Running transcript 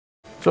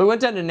So we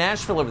went down to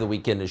Nashville over the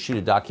weekend to shoot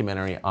a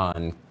documentary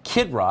on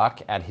Kid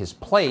Rock at his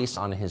place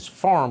on his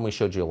farm. We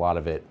showed you a lot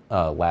of it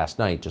last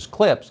night, just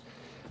clips.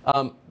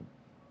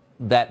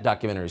 That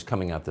documentary is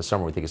coming out this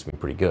summer. We think it's going to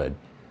be pretty good.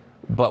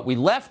 But we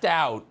left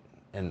out,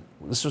 and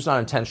this was not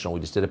intentional, we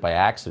just did it by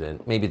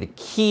accident, maybe the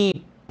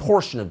key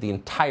portion of the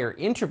entire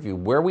interview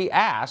where we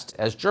asked,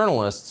 as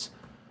journalists,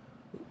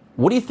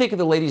 what do you think of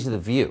the ladies of The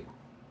View?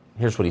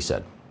 Here's what he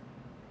said.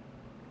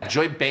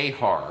 Joy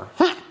Behar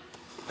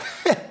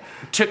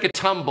took a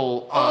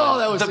tumble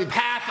on the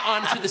path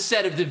onto the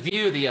set of The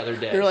View the other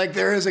day. You're like,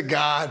 there is a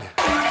God.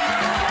 Come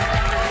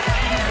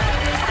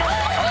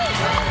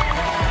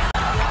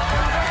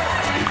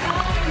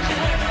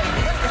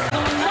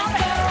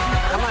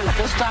on,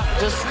 just stop,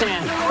 just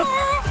stand.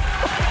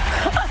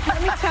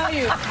 Let me tell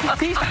you,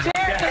 these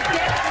chairs are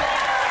getting...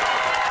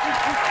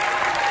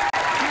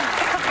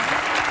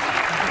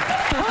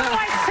 Who do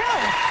I sue?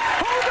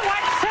 Who do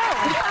I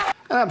sue?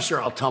 And I'm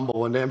sure I'll tumble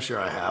one day. I'm sure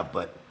I have,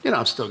 but you know,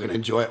 I'm still going to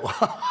enjoy it.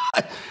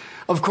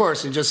 Of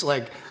course, and just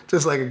like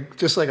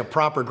a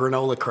proper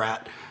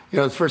granola-crat. You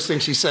know, the first thing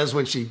she says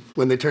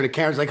when they turn the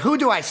camera is like, "Who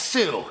do I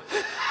sue?"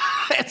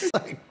 It's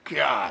like,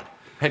 God.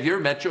 Have you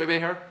ever met Joy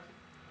Behar?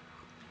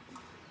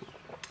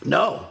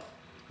 No.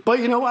 But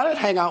you know what? I'd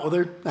hang out with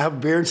her, have a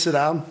beer and sit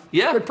down.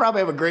 Yeah. We'd probably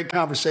have a great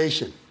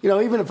conversation. You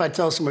know, even if I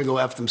tell somebody to go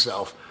F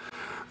themselves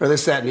or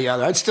this, that, and the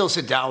other, I'd still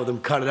sit down with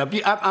them, cut it up.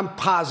 I'm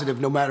positive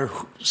no matter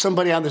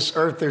somebody on this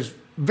earth, there's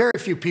very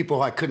few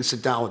people I couldn't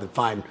sit down with and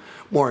find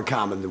more in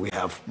common than we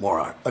have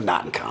more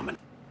not in common.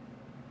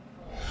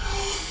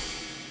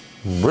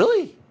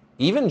 Really?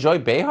 Even Joy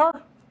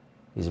Behar?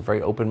 He's a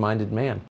very open-minded man.